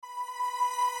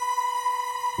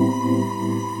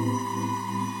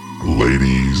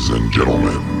Ladies and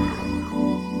gentlemen,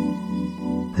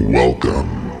 welcome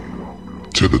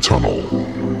to the tunnel.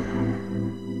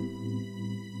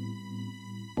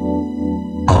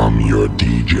 I'm your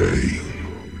DJ.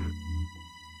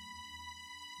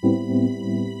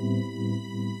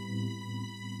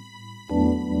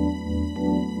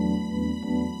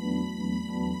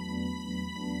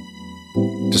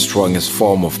 The strongest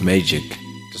form of magic,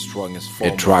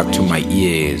 a drug to my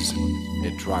ears,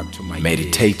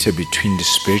 meditator between the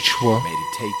spiritual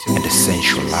and the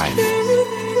sensual life.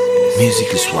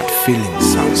 Music is what feeling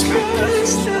sounds like.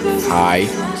 Hi,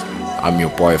 I'm your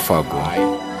boy Fago,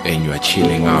 and you are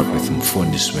chilling out with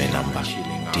Mfundis Wenamba,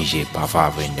 DJ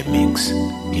Bavava in the mix.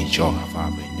 Enjoy.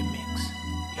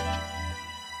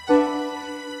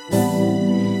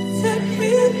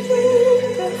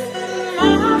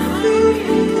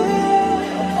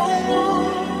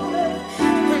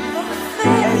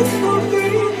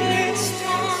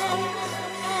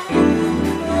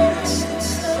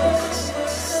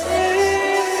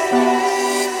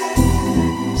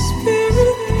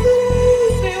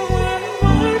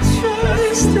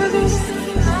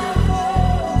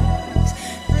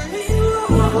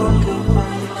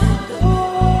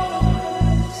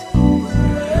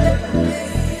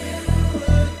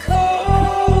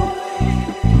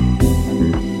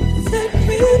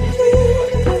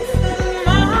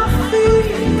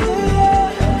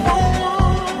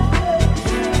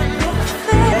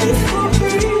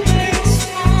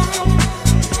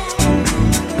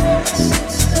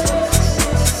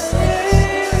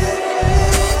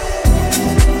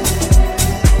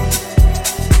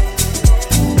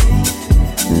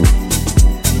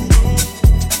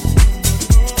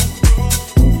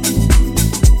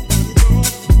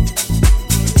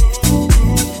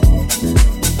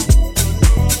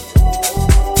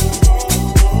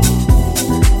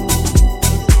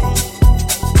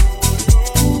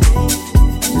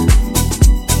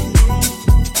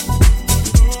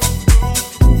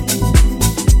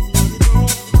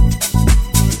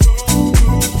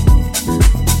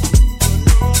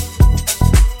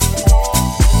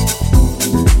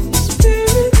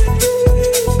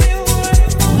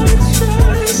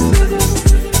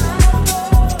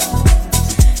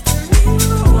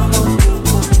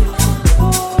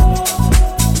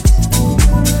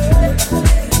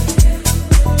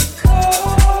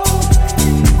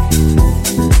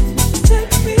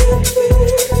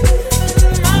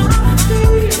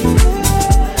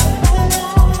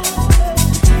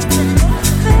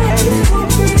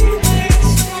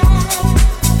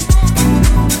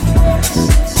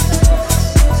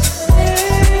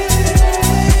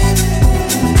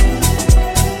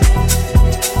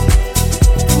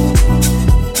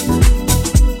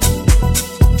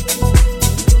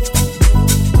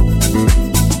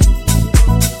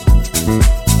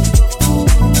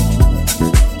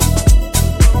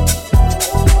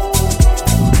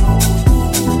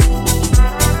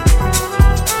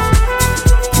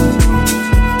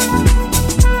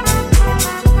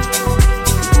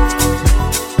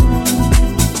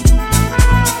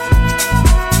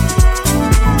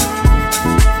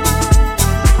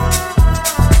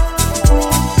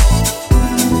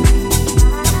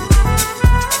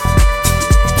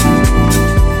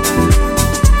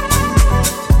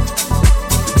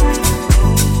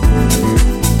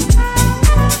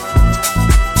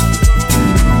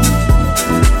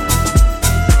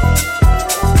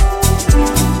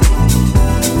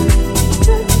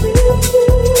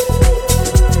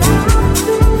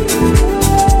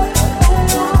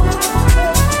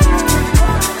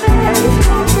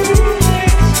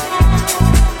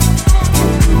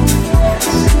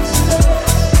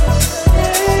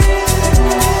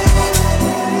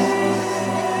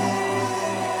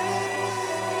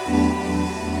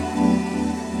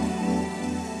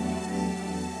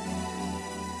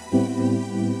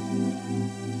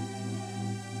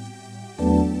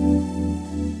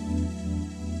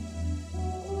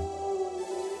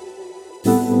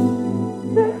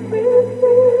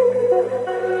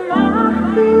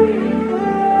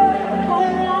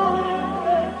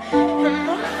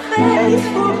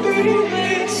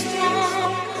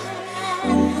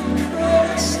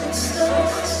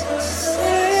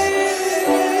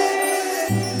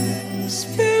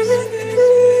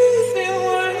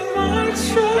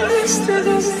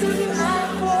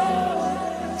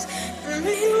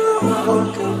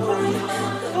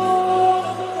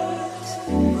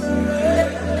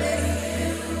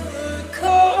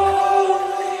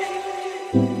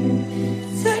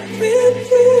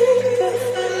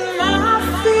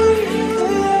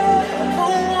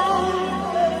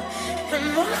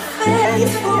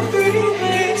 Faithful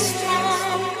breathing.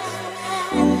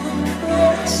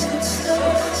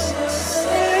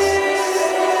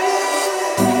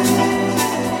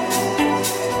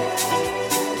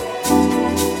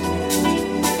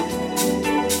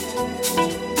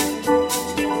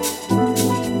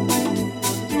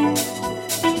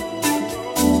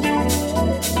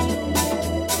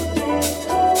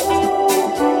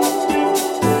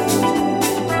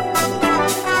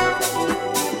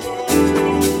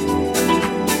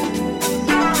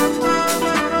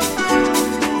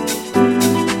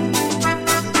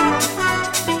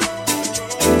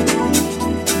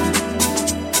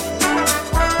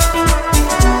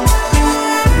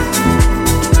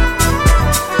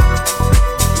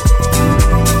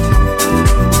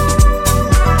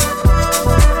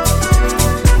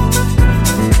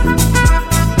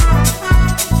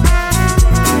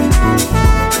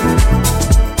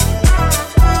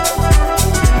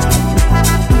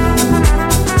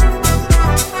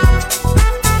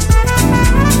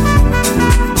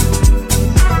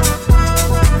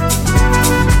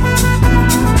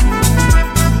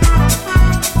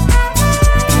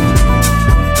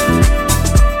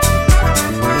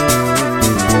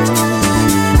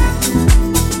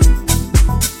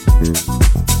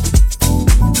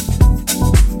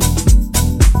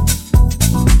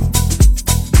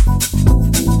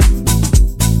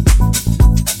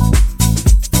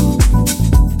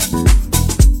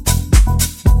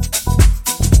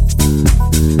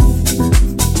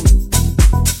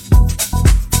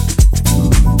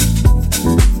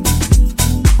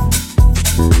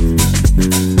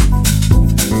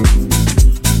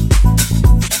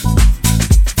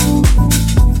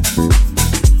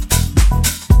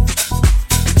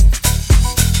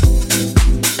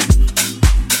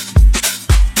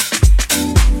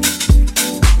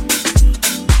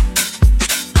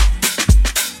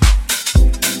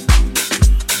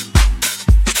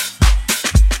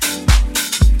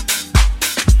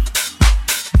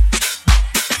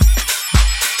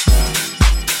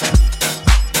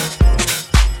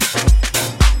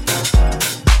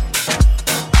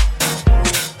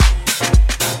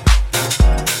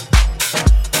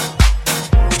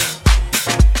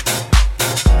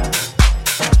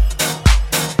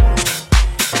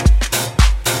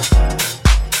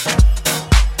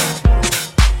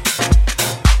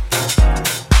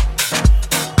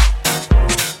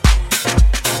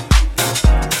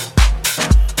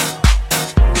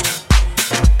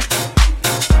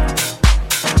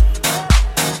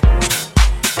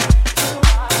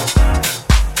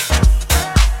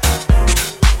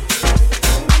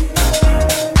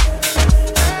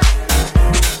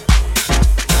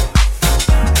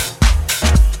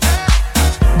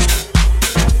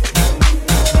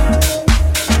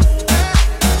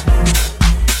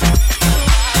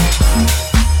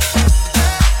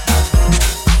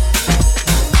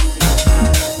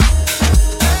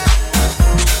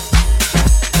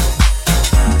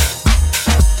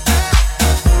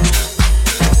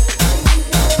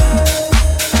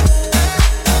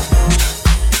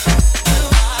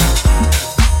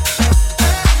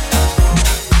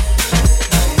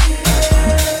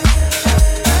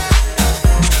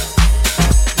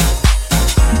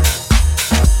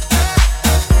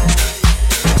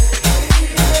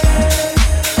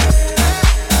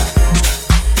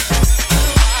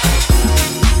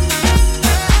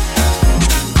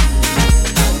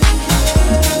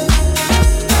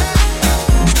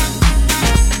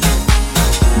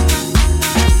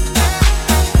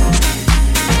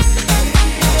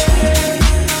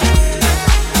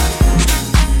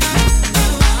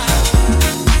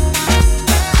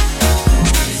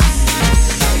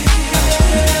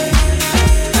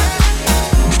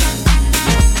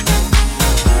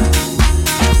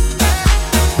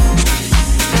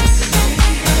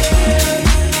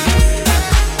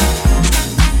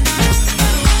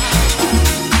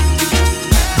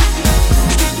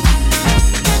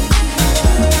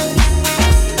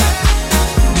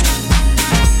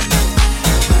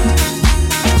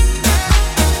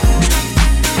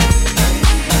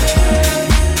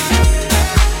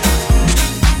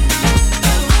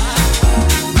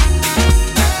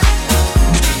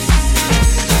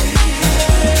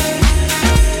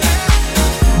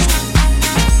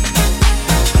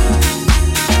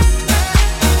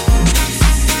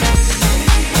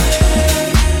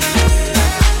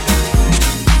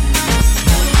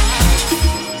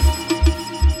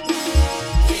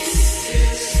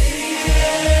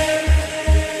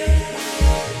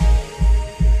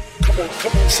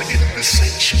 Come on, sing it in the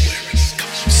sanctuary. Come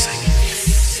on, sing it.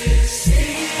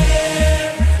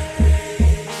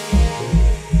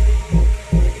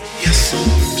 Yes,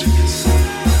 Lord.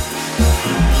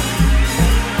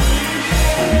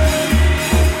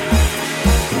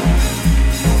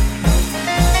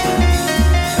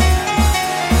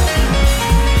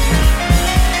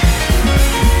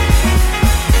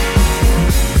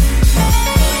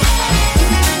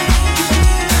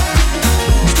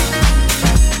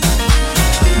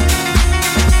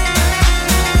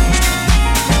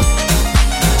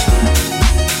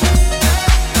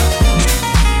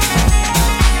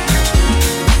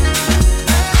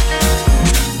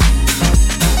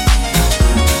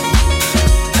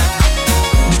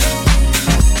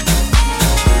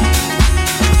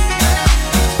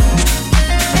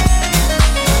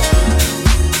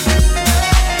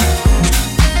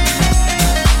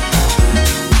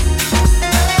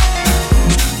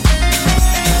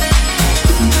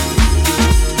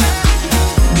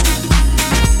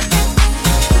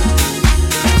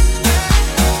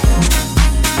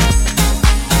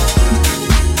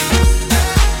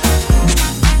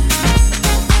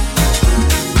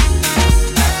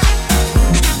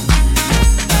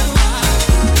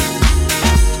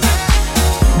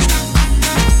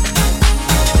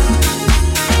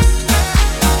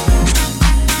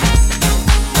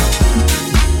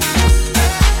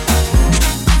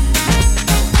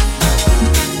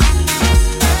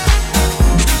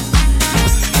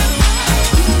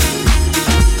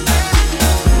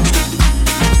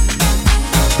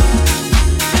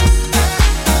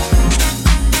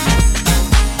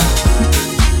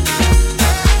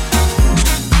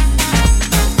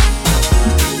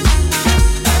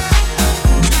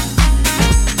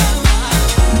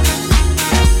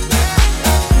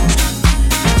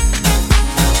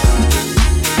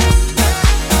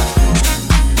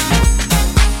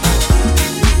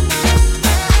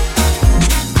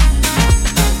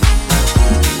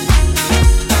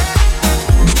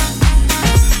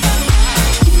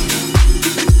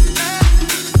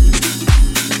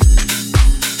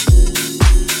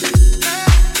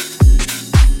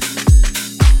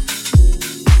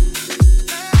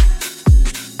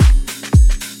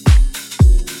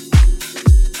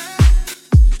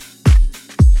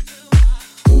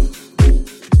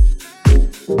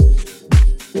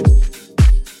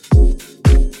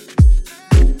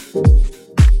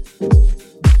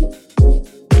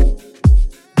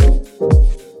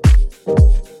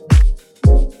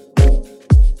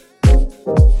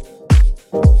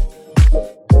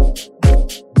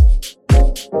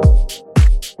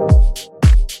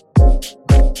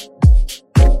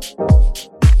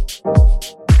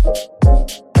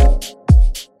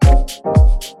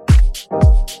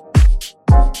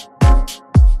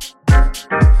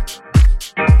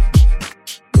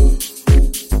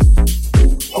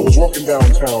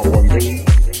 downtown one day,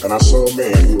 and I saw a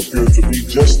man who appeared to be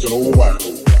just an old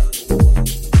wacko,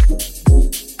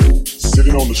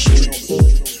 sitting on the street,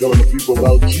 telling the people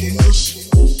about Jesus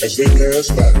as they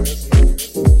passed by.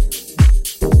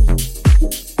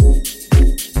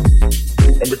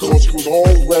 And because he was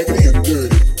all raggedy and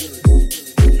dirty,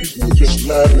 people would just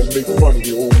laugh and make fun of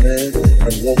the old man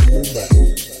and walk him back.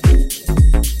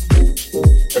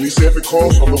 And he said,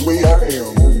 because of the way I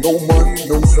am, no money,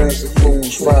 no fancy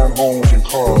clothes, fine homes and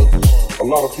cars, a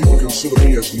lot of people consider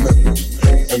me as nothing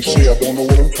and say I don't know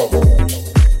what I'm talking about.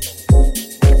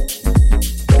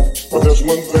 But there's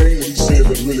one thing that he said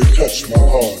that really touched my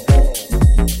heart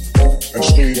and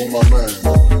stayed on my mind.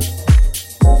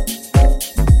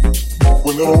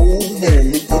 When the old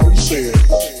man looked up and said,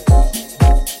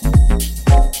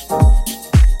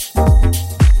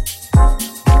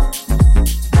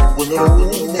 when the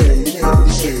old man looked up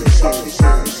and said,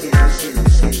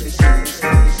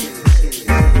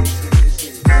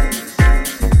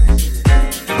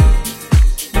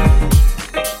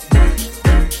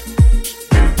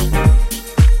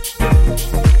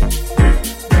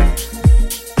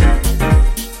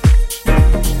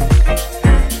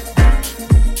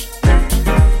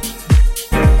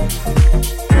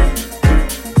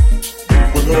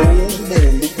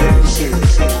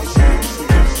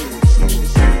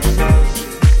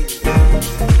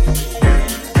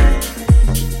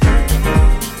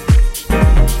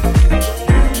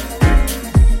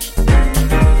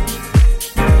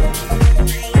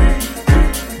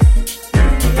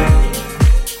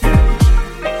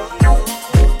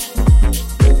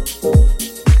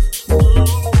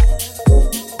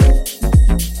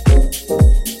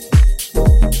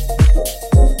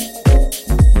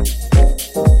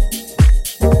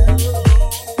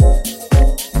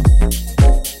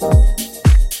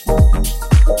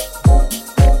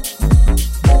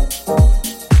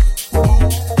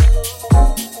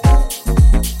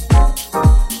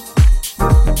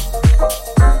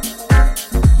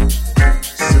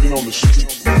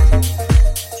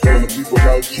 people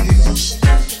about Jesus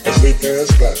as they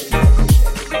pass by.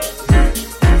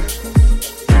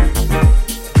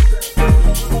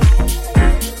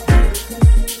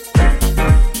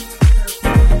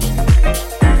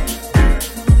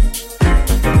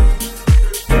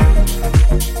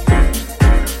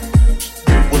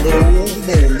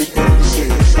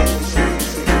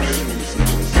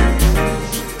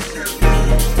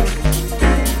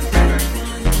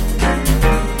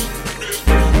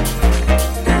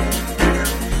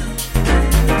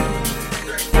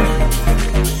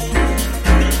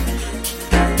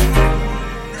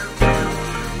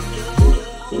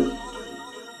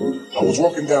 I was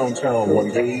walking downtown one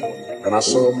day, and I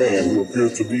saw a man who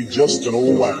appeared to be just an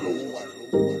old wacko,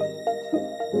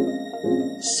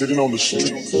 sitting on the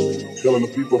street, telling the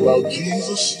people about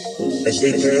Jesus as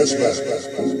they passed by.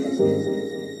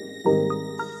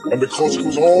 And because he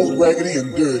was all raggedy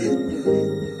and dirty,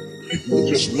 people would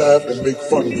just laugh and make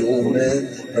fun of the old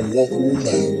man and walk on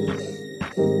by.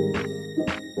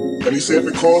 And he said,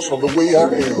 because of the way I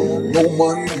am, no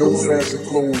money, no fancy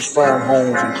clothes, fine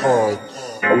homes and cars,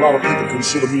 a lot of people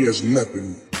consider me as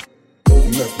nothing.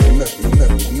 Nothing, nothing,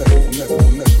 nothing, nothing, nothing,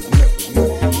 nothing, nothing,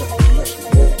 nothing.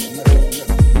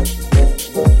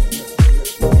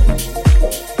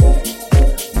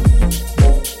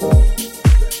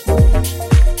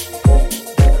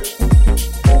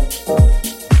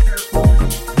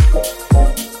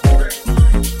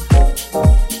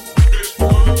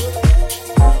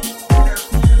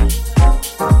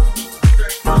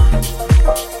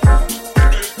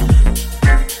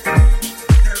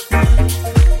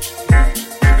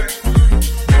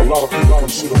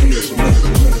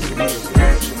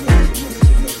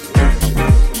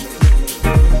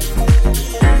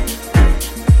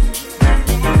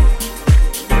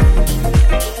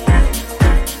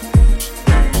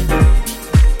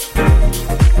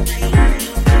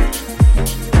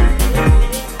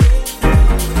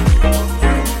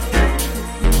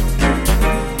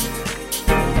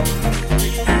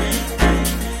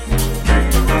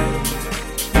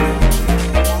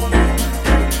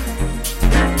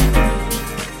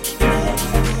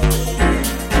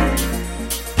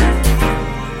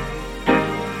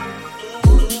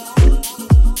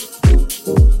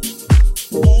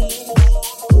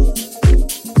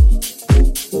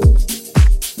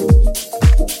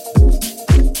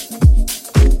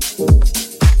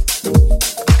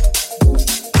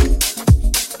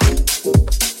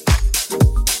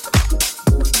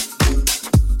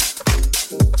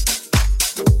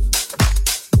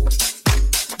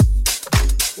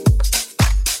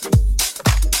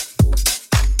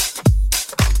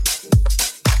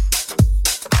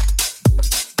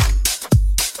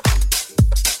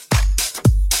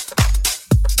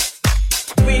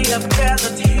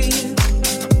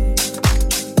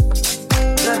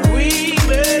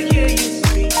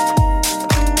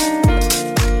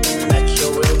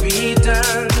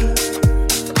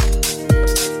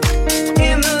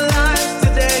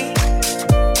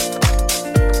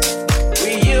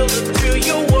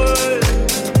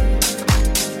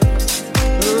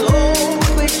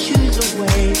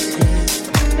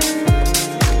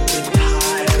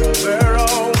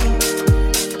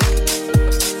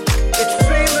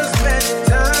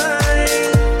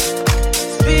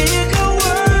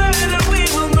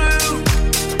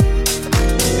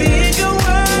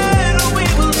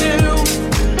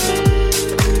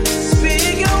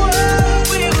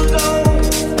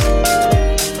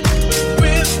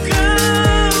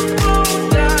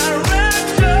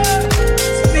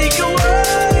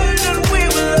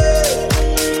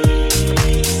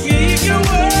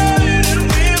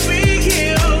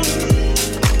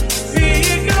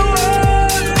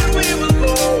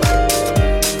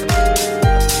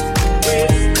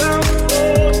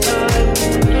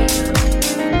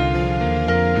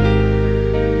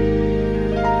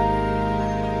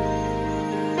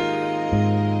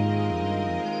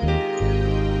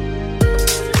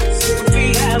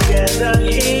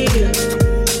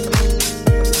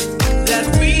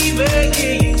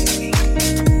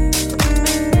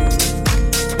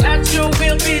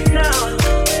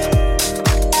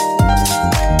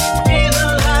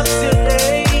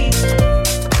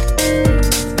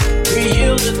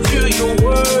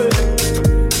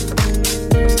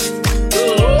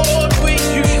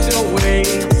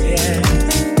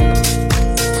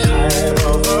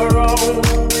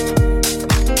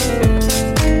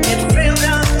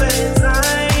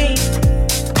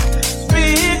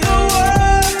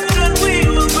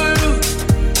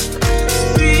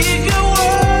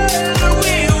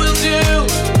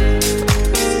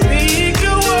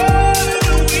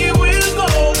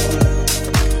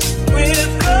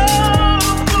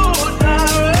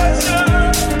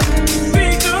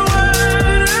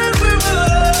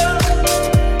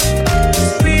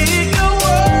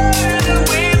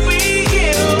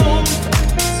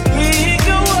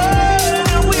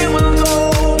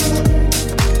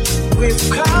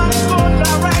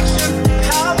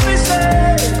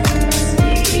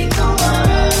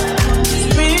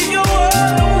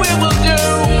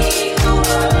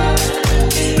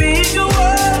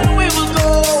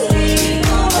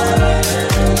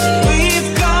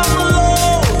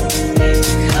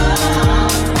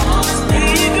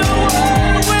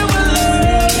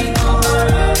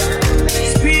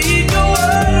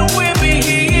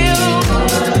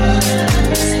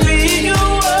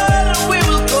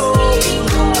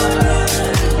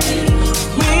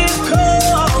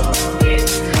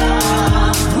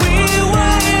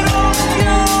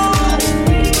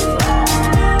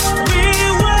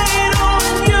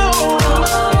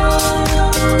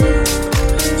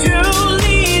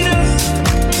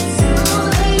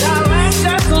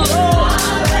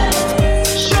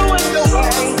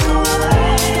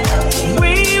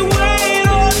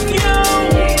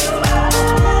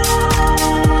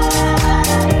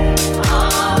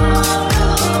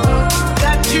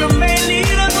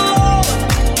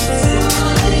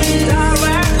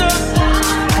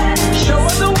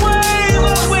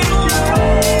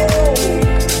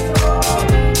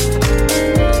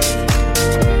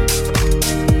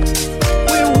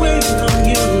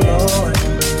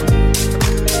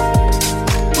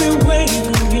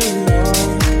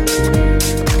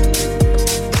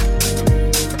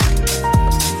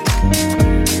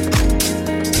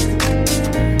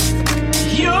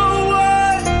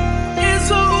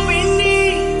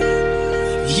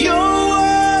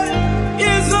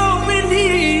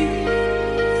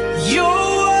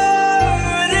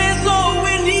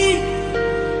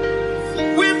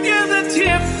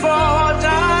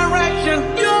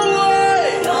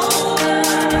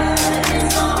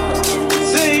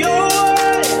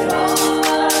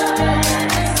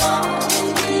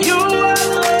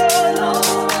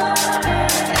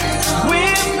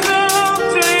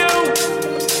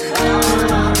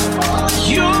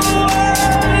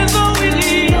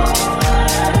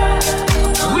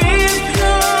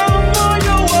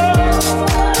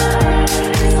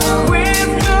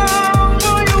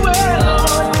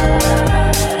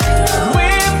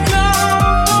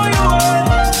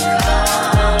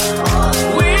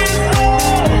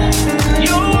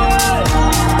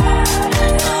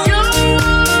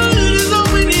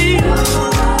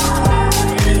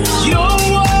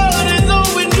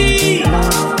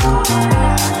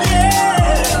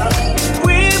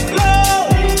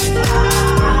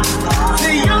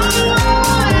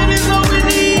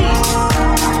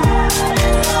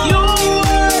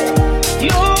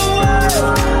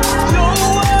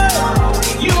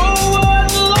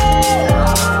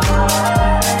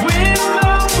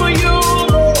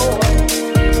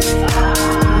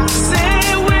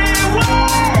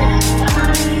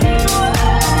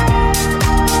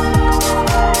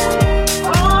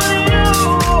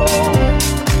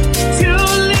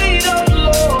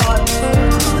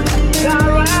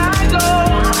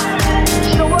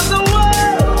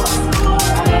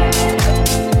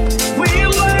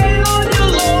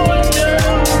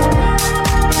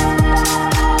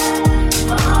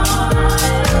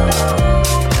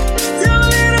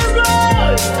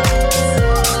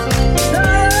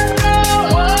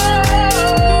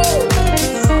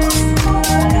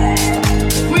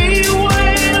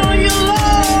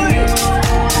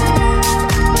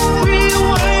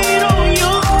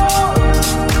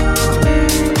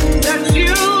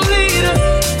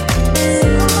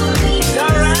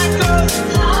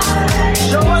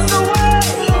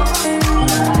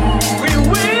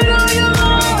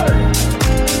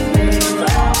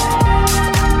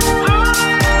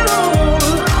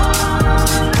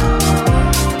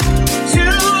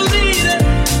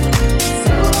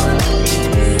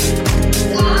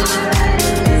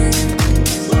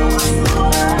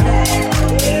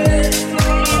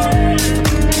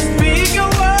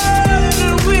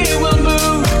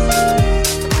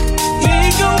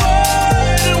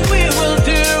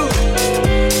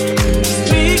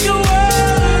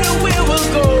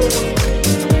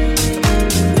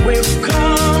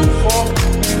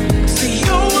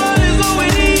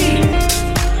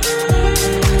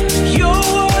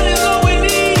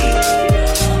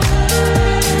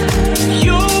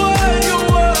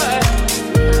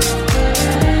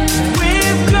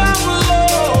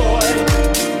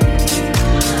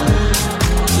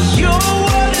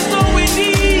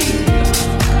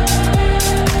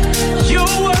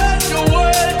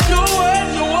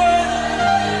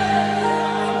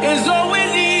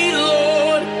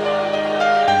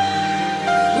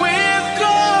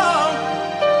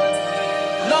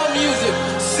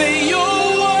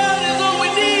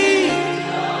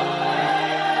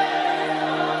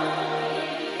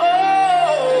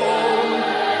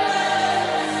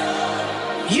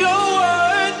 Your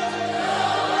word,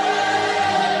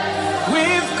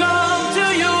 we've come to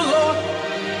you, Lord.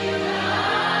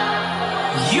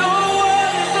 Your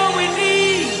word is all we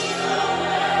need.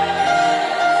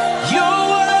 Your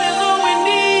word is all we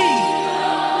need.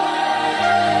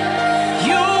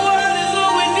 Your word is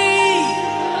all we need.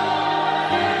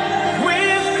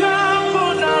 We've come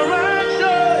for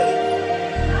direction.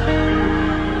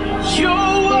 Your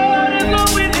word is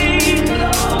all we need.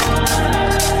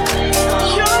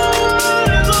 Your word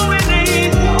is all we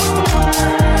need.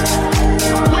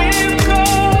 We've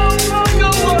come for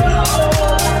your word.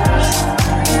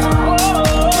 Oh,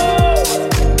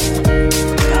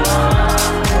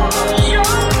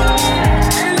 your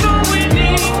word is all we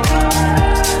need.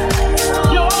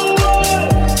 Your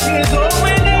word is all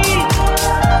we need.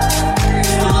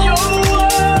 Your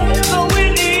word is all we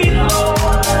need.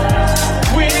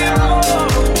 We've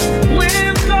come,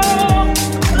 we've come,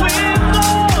 we've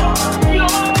come.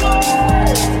 Your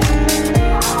word,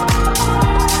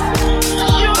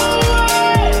 your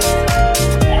word,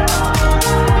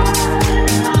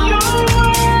 your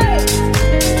word.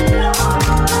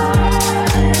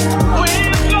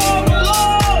 We've come,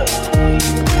 Lord.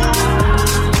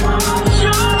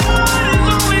 Your word is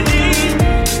all we need.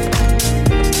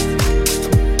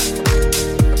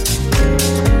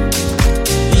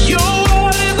 Your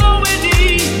word is all we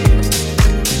need.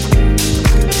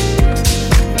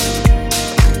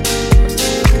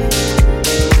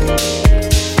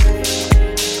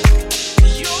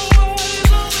 Your word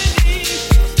is all we need.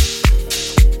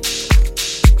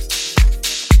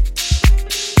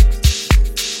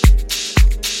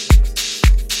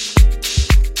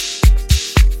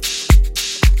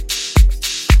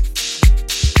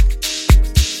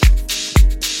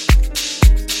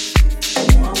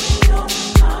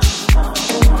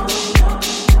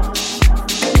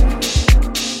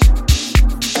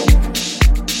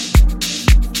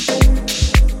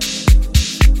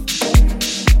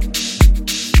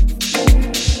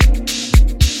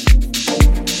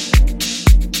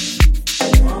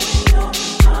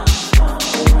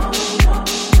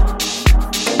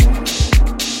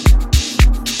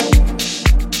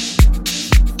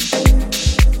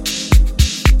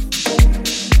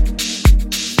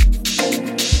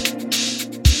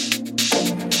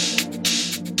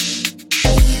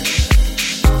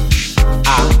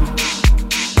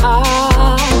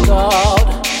 God,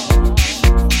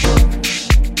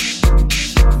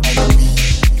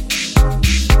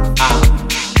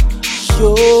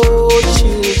 your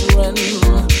children,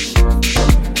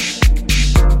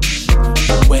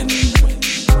 when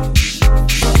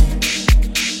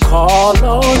call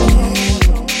on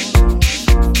you,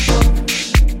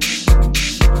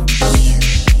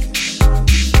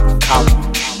 come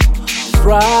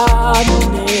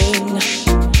running.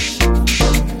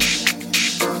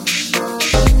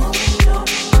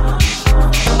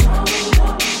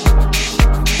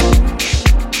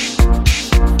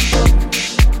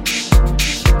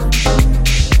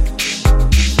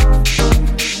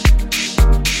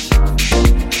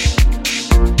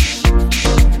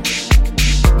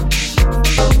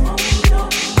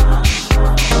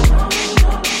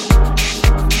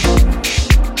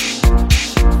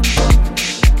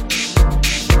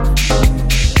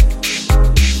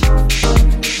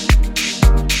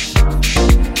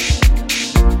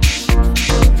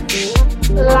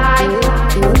 Life.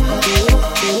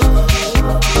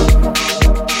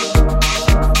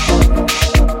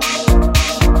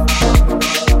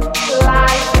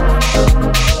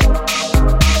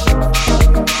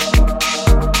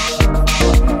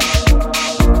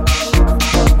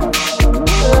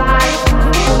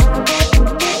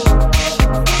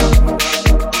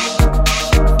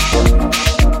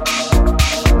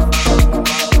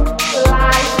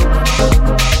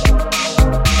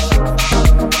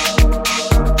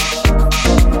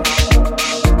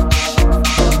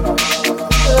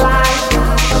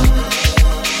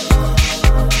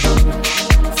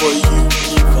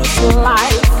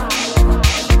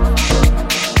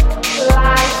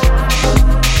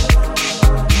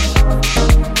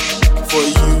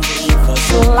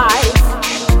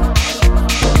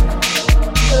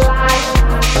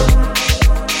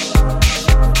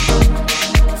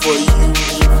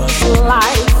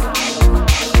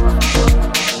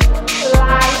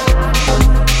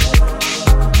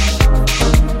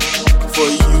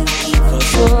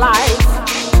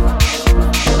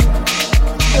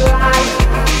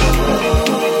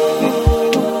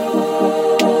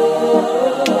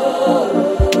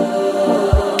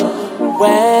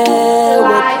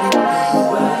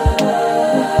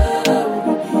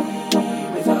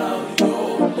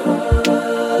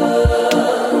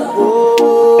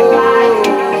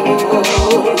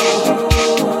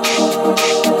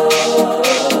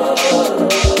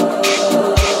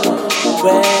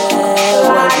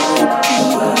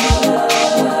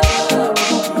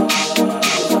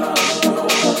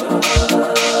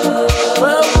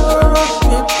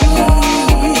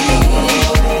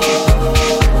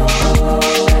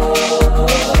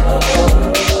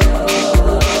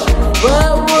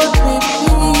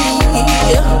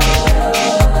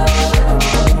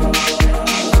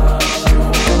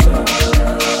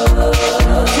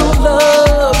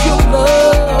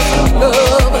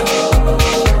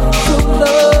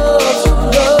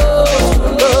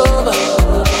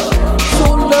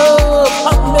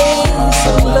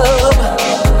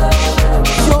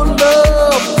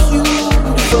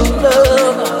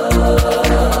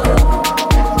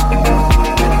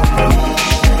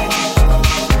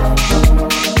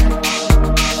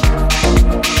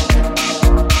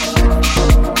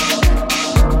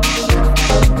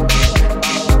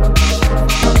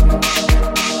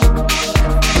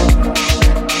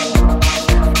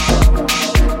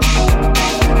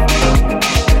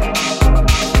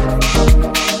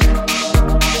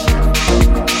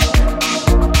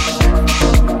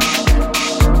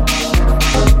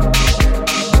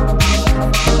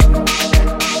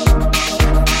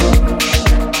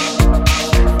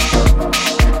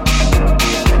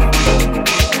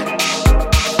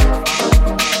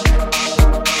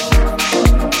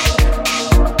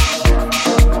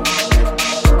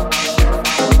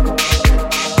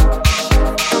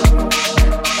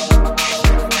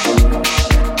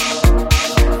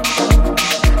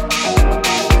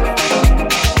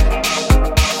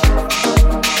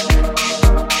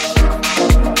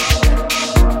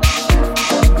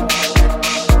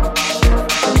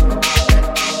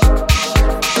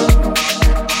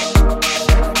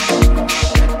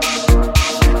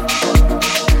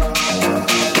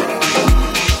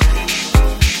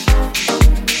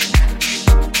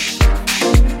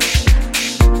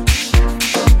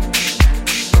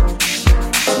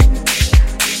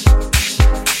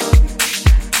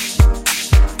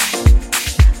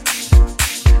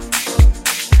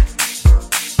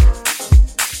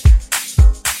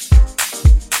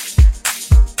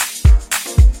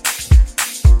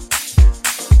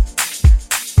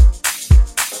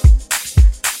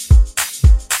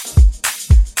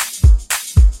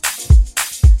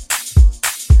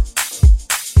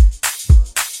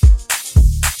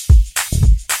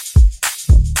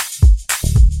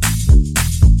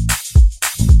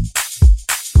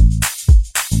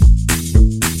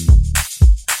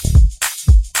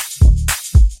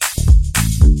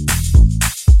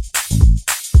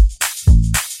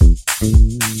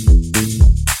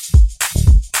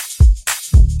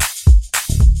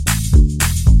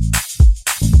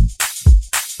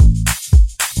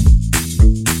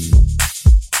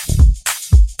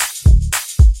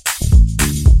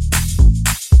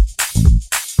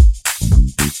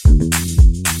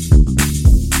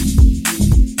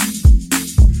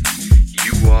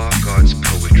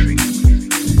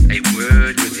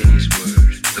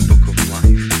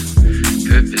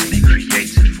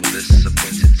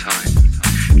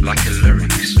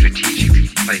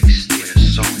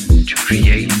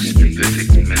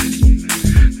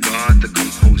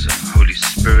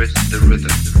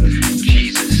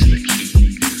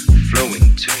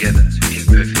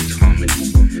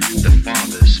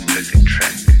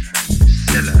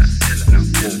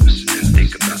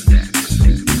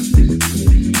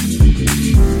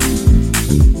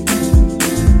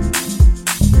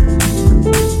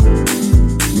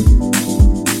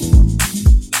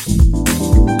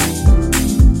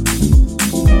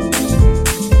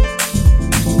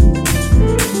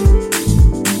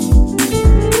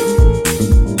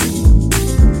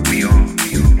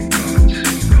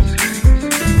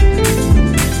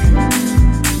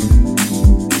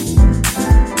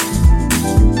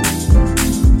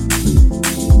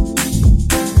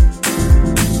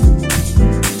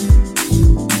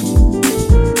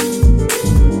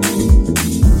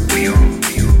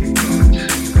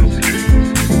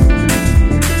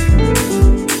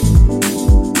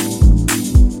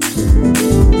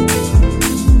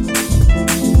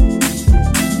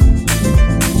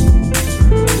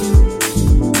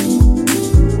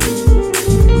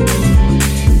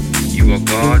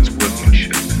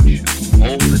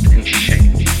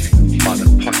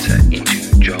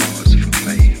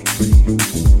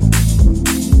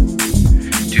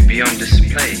 be on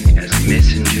display as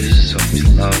messengers of His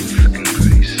love and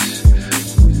grace.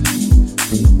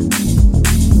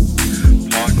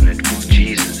 Partnered with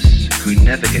Jesus, who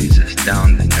navigates us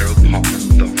down the narrow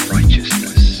path of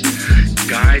righteousness,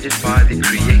 guided by the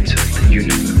Creator of the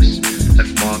universe, a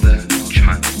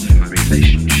father-child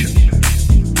relationship.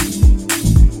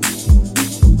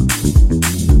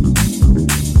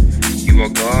 You are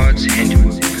God's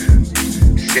handiwork,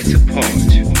 set apart,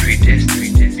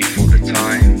 predestined before the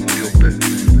time of your birth.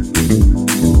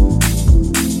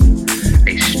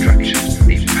 A structure,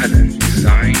 a pillar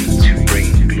designed to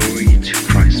bring glory to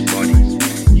Christ's body,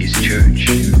 His church.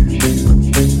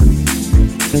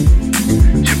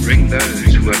 To bring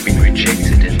those who have been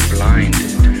rejected and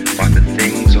blinded by the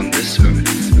things on this earth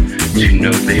to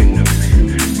know their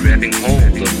worth, grabbing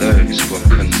hold of those who are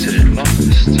considered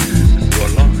lost, who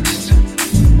are lost,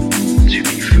 to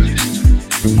be first.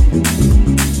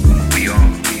 We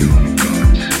are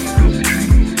God's poetry.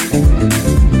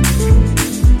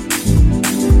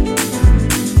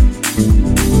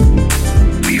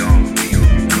 We are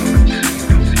God's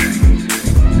poetry.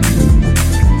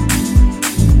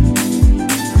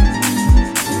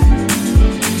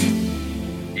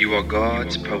 You are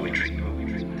God's poetry.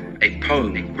 A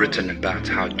poem written about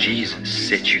how Jesus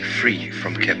set you free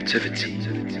from captivity,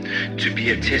 to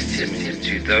be a testimony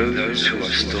to those who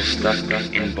are still stuck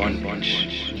in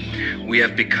bondage. We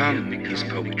have become His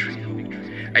poetry,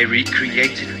 a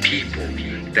recreated people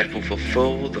that will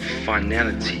fulfill the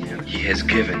finality He has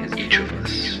given each of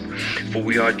us. For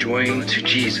we are joined to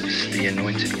Jesus, the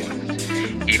Anointed One.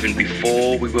 Even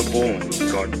before we were born,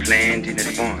 God planned in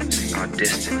advance our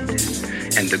destiny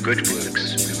and the good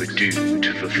works we would do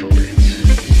to fulfill it.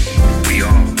 We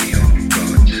are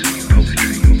God's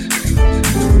poetry.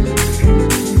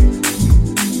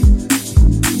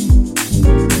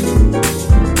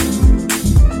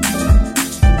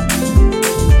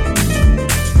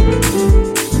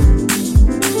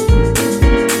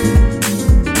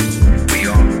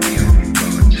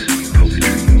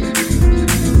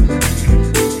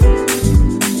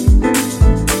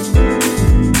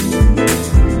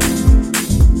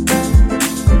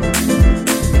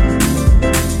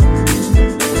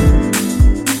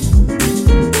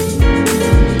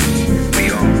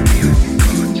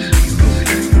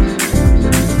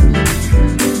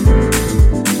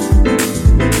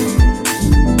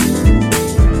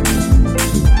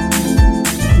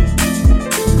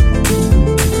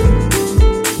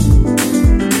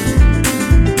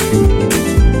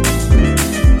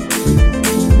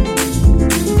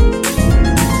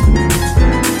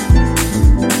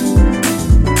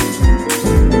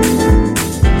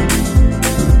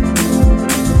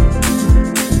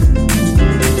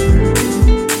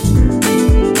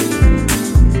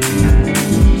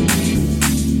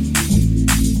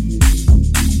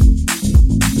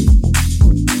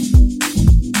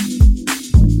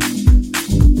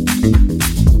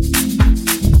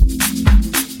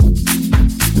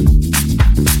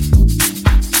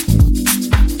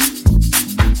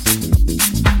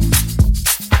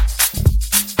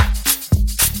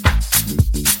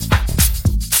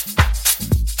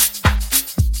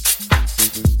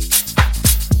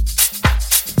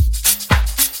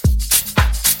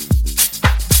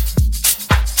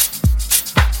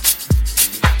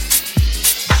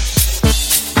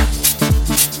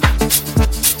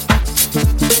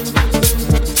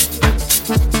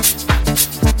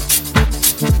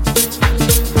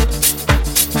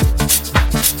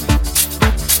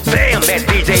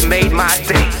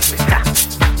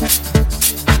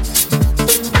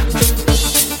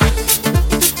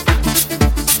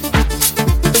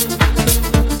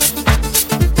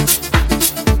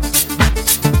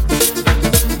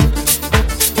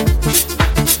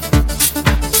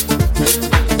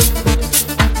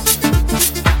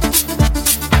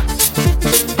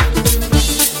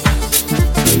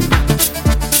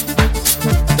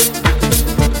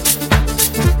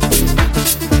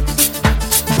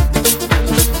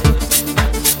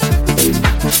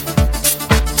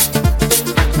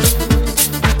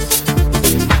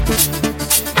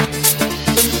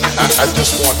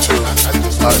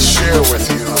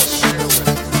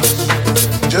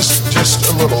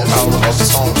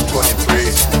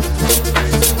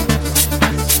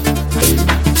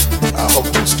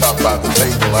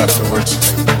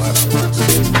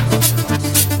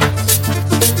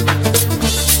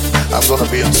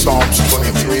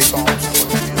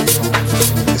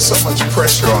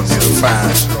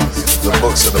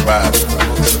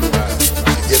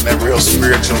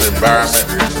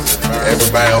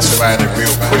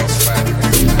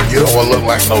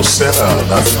 No sinner,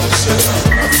 nothing.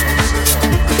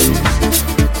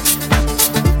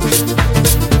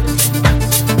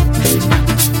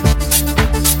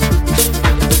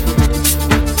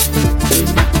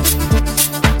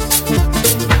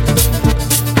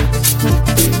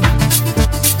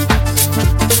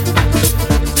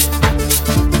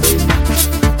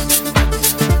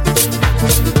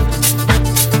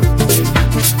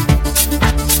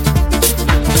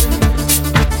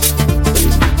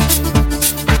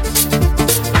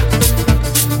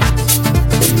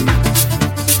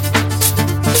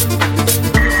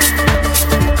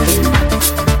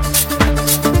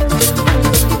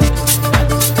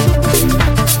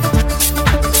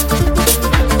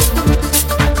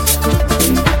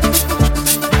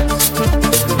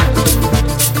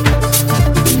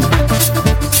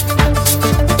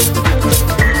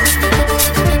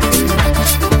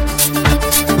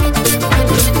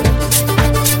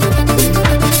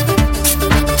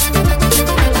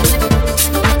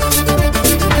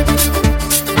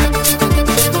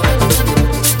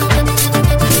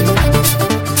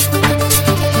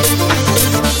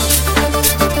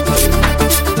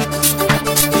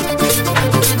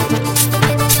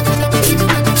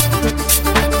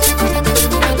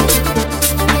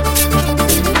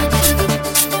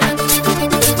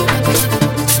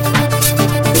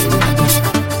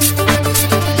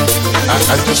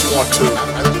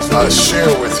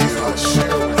 share with you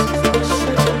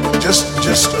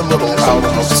just a little out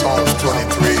of Psalms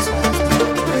 23.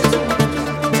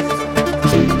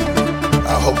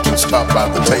 I hope to stop by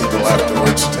the table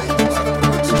afterwards.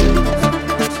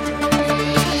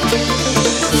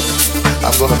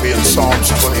 I'm going to be in Psalms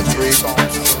 23.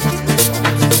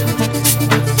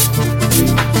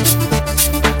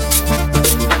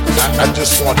 I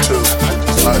just want to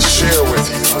share with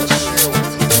you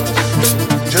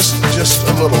just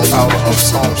a little out of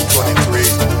Psalms 23.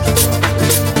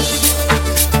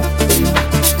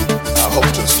 I hope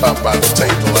to stop by the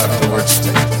table afterwards.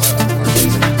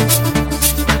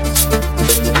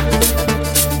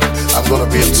 I'm going to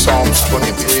be in Psalms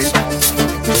 23.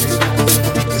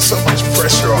 There's so much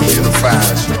pressure on you to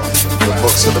find the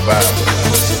books of the Bible.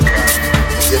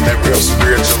 Get in that real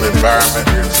spiritual environment.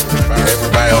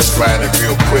 Everybody else find it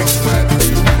real quick.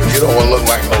 You don't want to look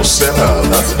like no sinner or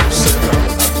nothing.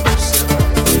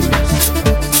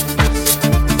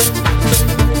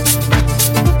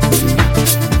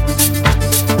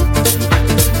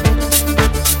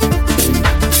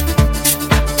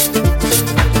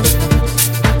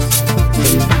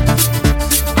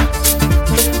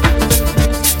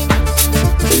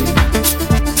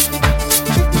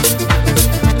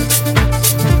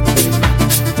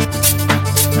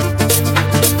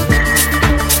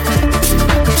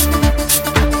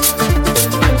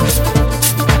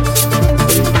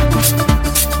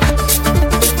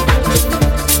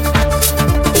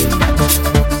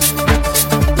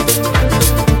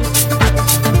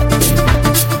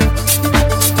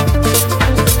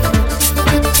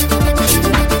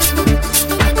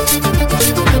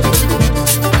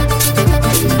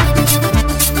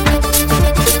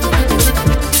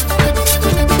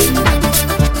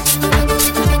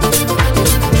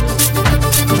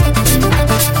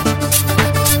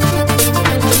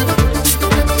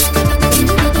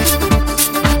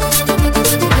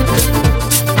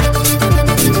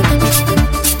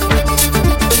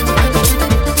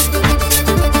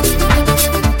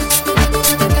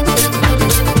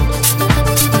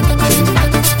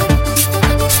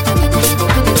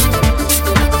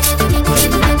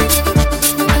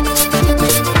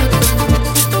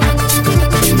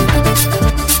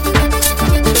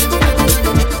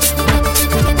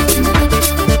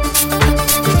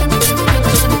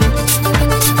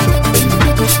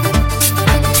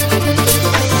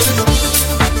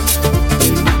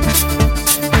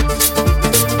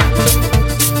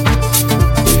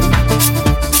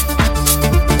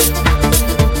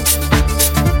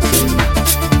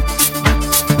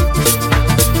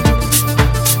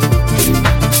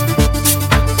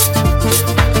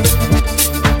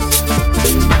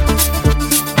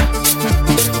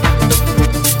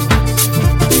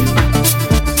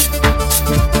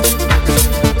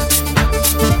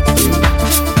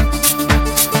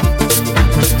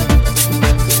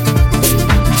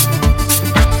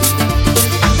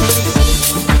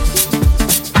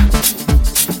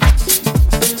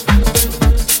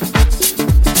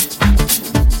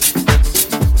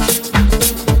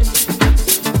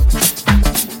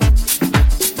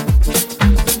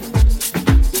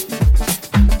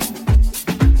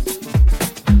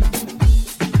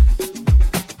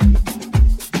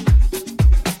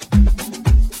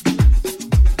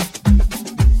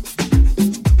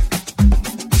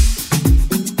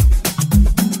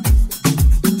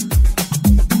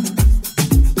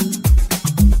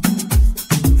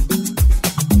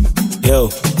 Yo,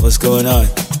 what's going on?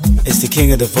 It's the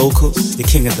king of the vocals, the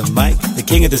king of the mic, the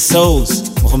king of the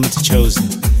souls, Muhammad the Chosen.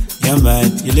 Yeah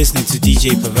man, you're listening to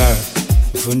DJ Pavara.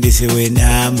 Fundi siwe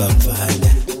namba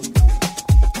mfana.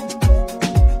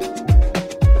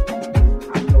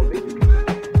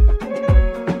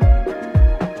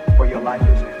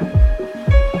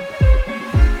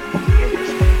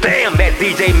 Damn, that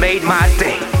DJ made my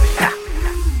day.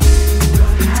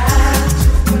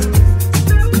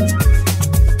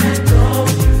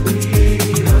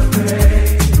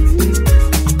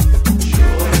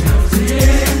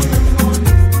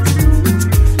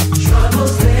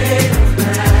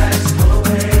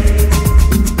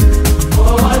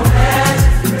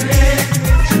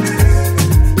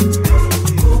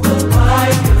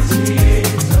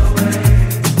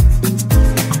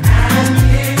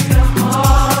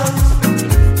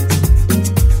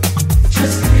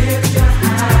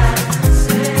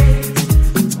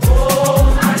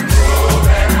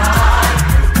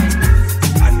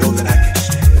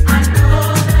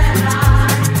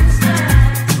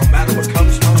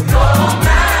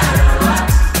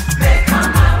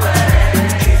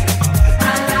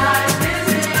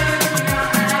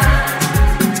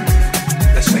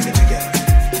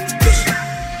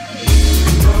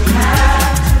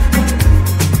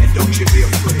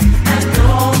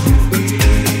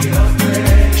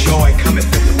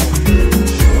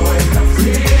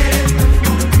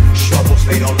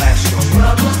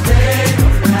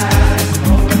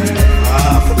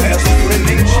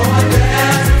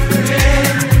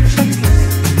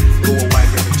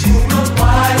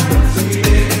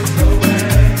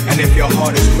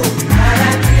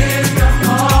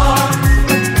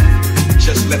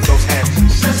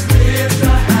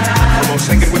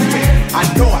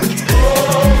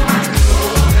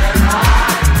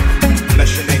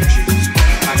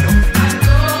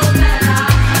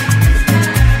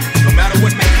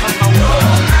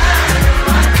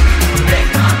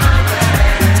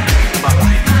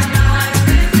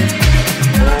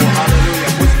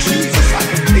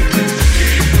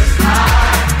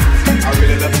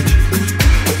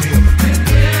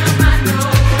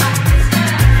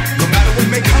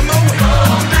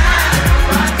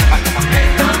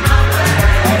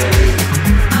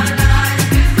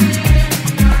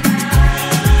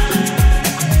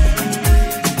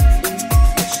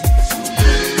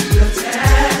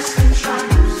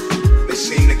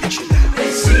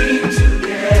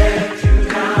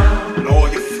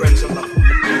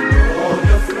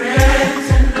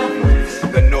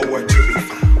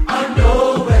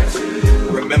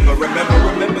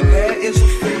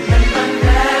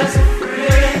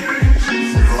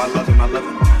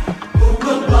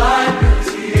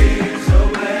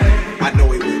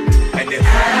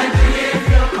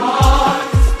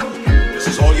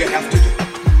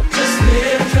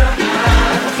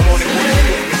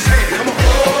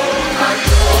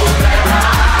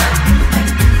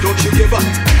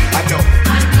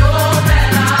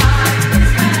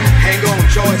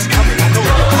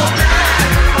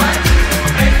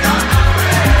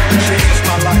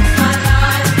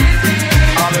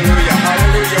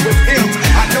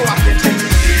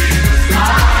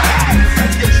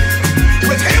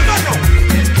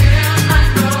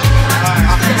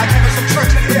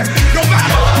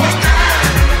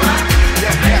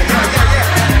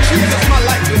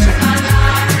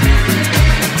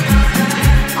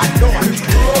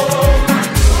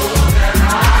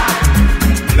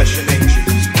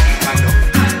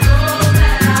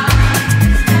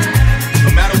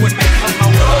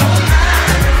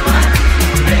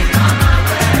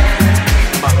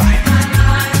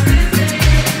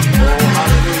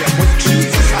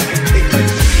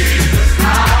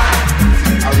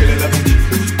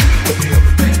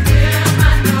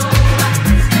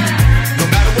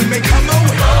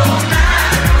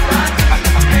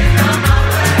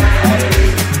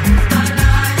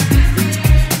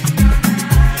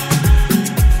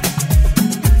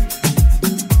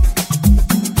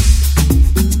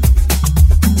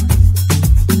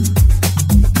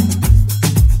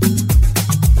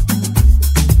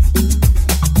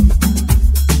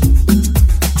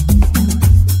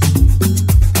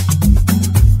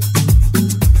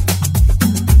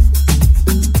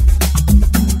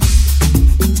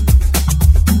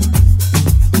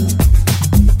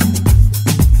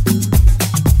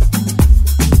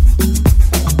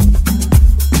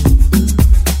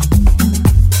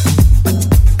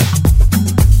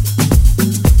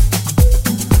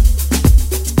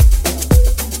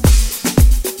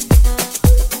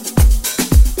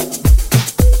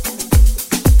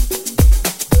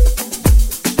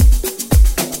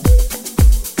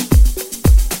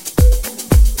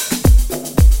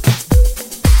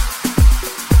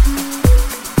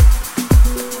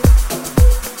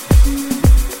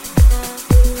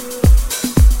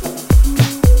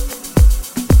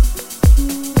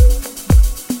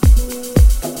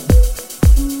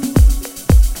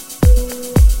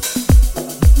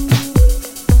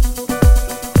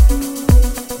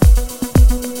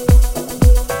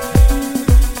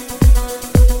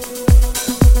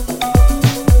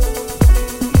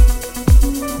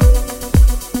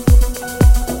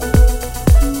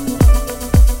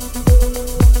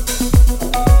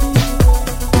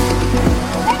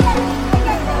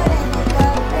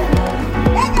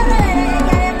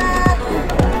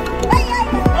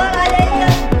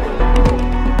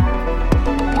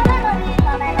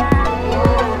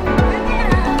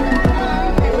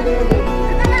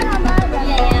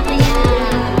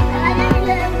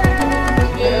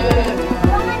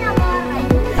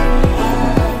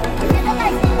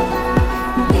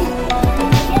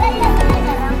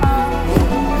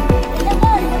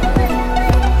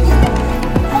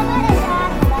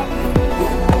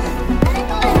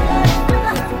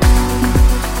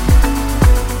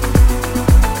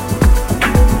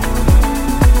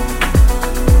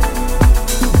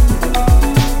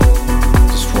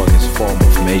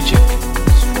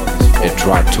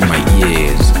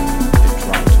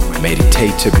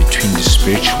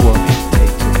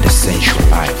 essential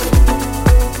life.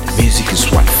 Music is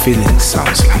what feeling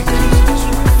sounds like.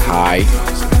 Hi,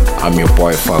 I'm your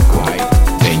boy Fago,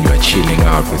 and you are chilling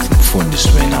out with Mfundis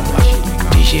Wenamba,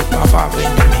 DJ Pavava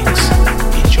in the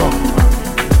mix. Enjoy.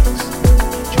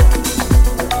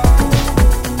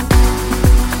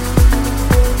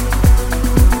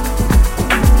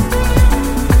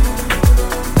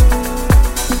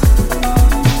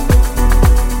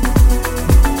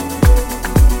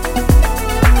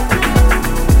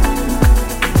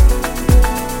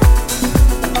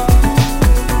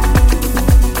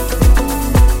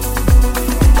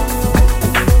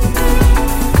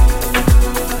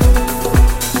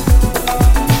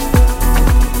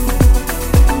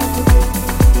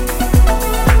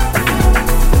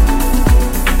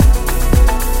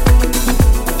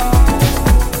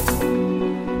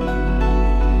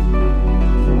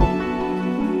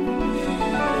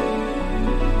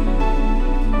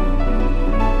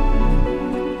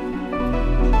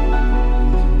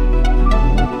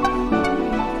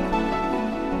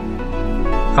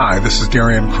 Hi, this is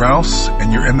Darian Krause,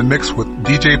 and you're in the mix with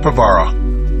DJ Pavara.